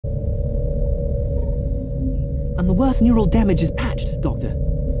worst neural damage is patched, Doctor.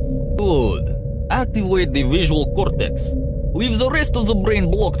 Good. Activate the visual cortex. Leave the rest of the brain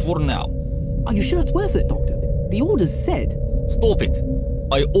blocked for now. Are you sure it's worth it, Doctor? The orders said... Stop it.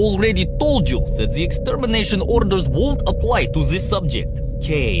 I already told you that the extermination orders won't apply to this subject.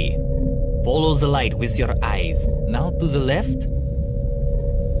 K. Follow the light with your eyes. Now to the left.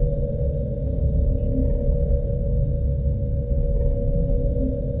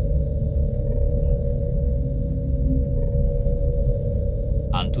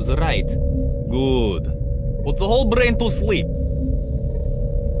 And to the right. Good. Put the whole brain to sleep.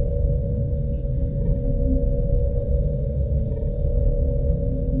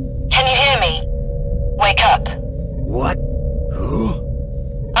 Can you hear me? Wake up. What? Who?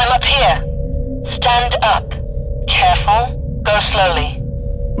 I'm up here. Stand up. Careful. Go slowly.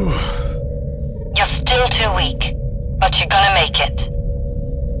 You're still too weak, but you're gonna make it.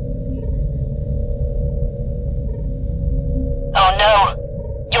 Oh no.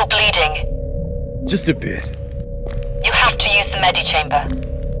 You're bleeding. Just a bit. You have to use the medichamber.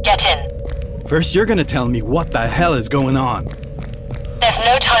 Get in. First, you're gonna tell me what the hell is going on. There's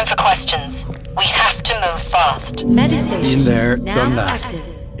no time for questions. We have to move fast. Medistation In there, now done that. active.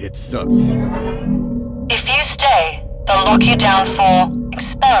 It sucked. If you stay, they'll lock you down for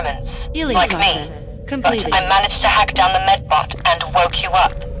experiments, Healing like process me. completed. But I managed to hack down the medbot and woke you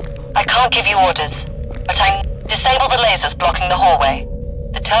up. I can't give you orders, but I disable the lasers blocking the hallway.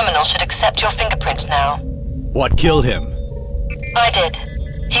 The terminal should accept your fingerprint now. What killed him? I did.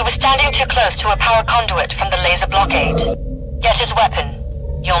 He was standing too close to a power conduit from the laser blockade. Get his weapon.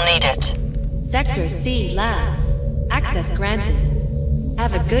 You'll need it. Sector C Labs. Access granted.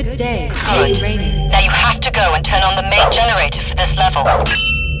 Have a good day, Good. Rayner. Now you have to go and turn on the main generator for this level.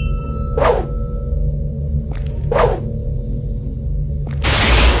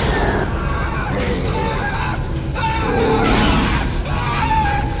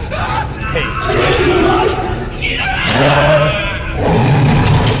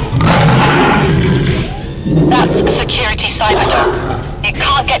 That's a security cyberdog. It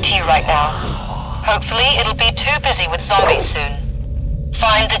can't get to you right now. Hopefully, it'll be too busy with zombies soon.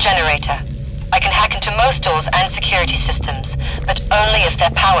 Find the generator. I can hack into most doors and security systems, but only if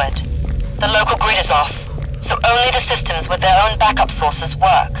they're powered. The local grid is off, so only the systems with their own backup sources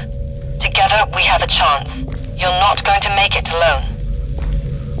work. Together, we have a chance. You're not going to make it alone.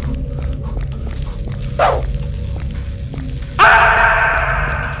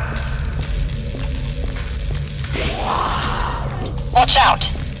 Watch out!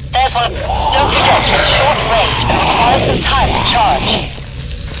 There's one. Don't forget, it's short range and requires some time to charge.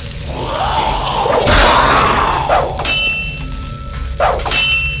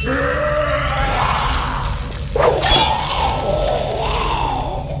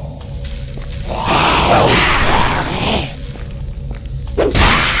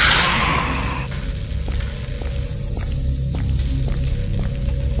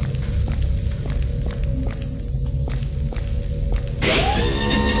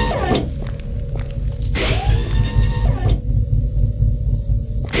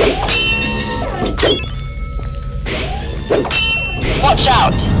 Watch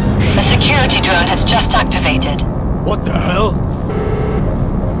out! The security drone has just activated. What the hell?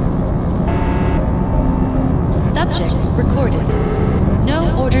 Subject recorded.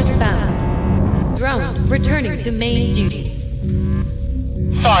 No orders found. Drone returning to main duties.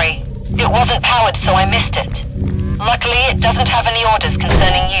 Sorry, it wasn't powered, so I missed it. Luckily, it doesn't have any orders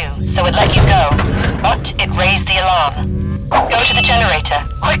concerning you, so it let you go. But it raised the alarm. Go to the generator,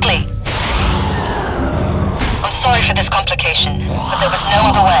 quickly! I'm sorry for this complication, but there was no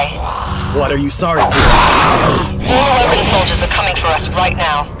other way. What are you sorry for? All Woken soldiers are coming for us right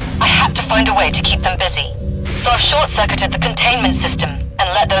now. I had to find a way to keep them busy. So I've short-circuited the containment system and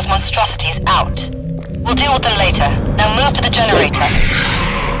let those monstrosities out. We'll deal with them later. Now move to the generator.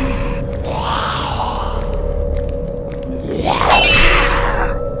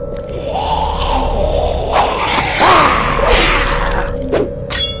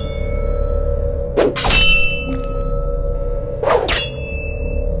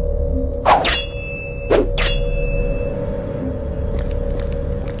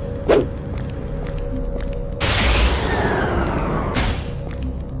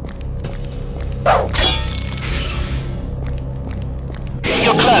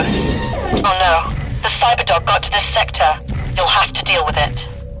 You're close. Oh no, the cyberdog got to this sector. You'll have to deal with it.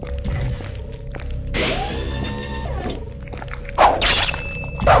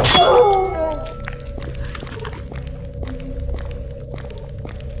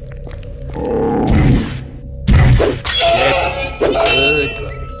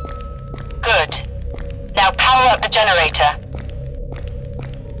 Good. Now power up the generator.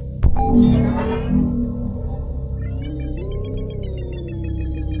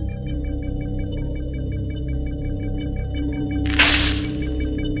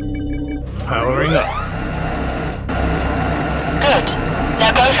 Powering up. Good.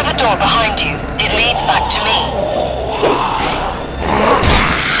 Now go through the door behind you. It leads back to me.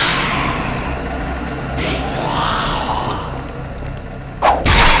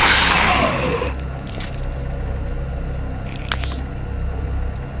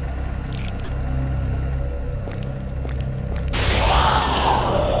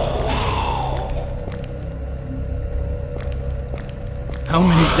 How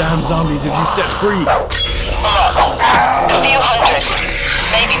many damn zombies have you set free? A lot. A few hundred.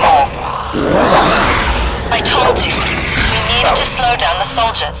 Maybe more. I told you, we need to slow down the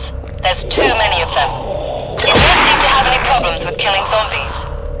soldiers. There's too many of them. You don't seem to have any problems with killing zombies.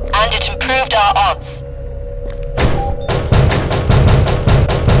 And it improved our odds.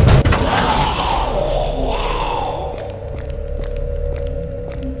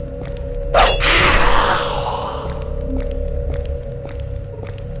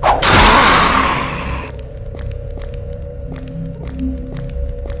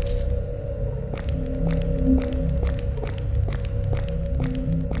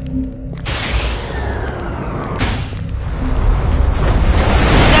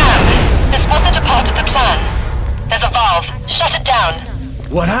 Shut it down.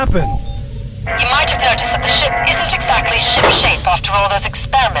 What happened? You might have noticed that the ship isn't exactly ship-shape after all those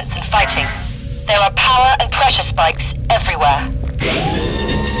experiments and fighting. There are power and pressure spikes everywhere.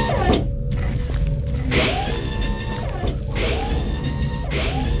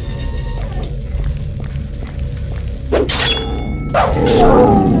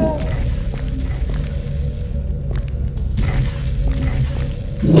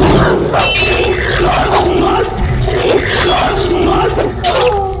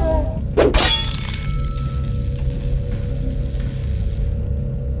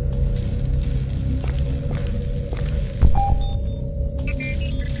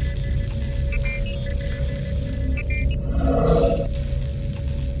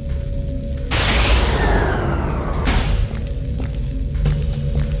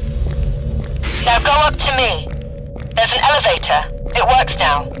 Now go up to me. There's an elevator. It works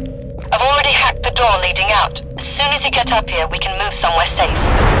now. I've already hacked the door leading out. As soon as you get up here, we can move somewhere safe.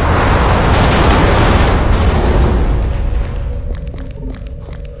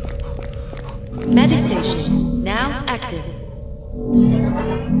 Medistation now active.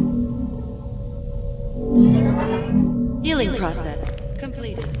 Healing process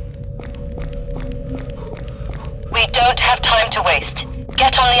completed. We don't have time to waste.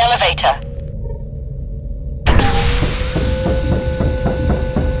 Get on the elevator.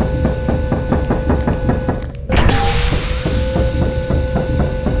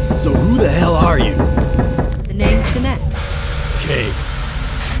 So who the hell are you? The name's Danette. Kay.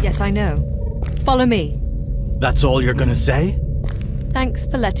 Yes, I know. Follow me. That's all you're gonna say? Thanks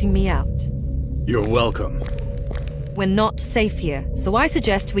for letting me out. You're welcome. We're not safe here, so I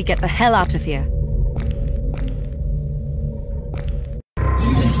suggest we get the hell out of here.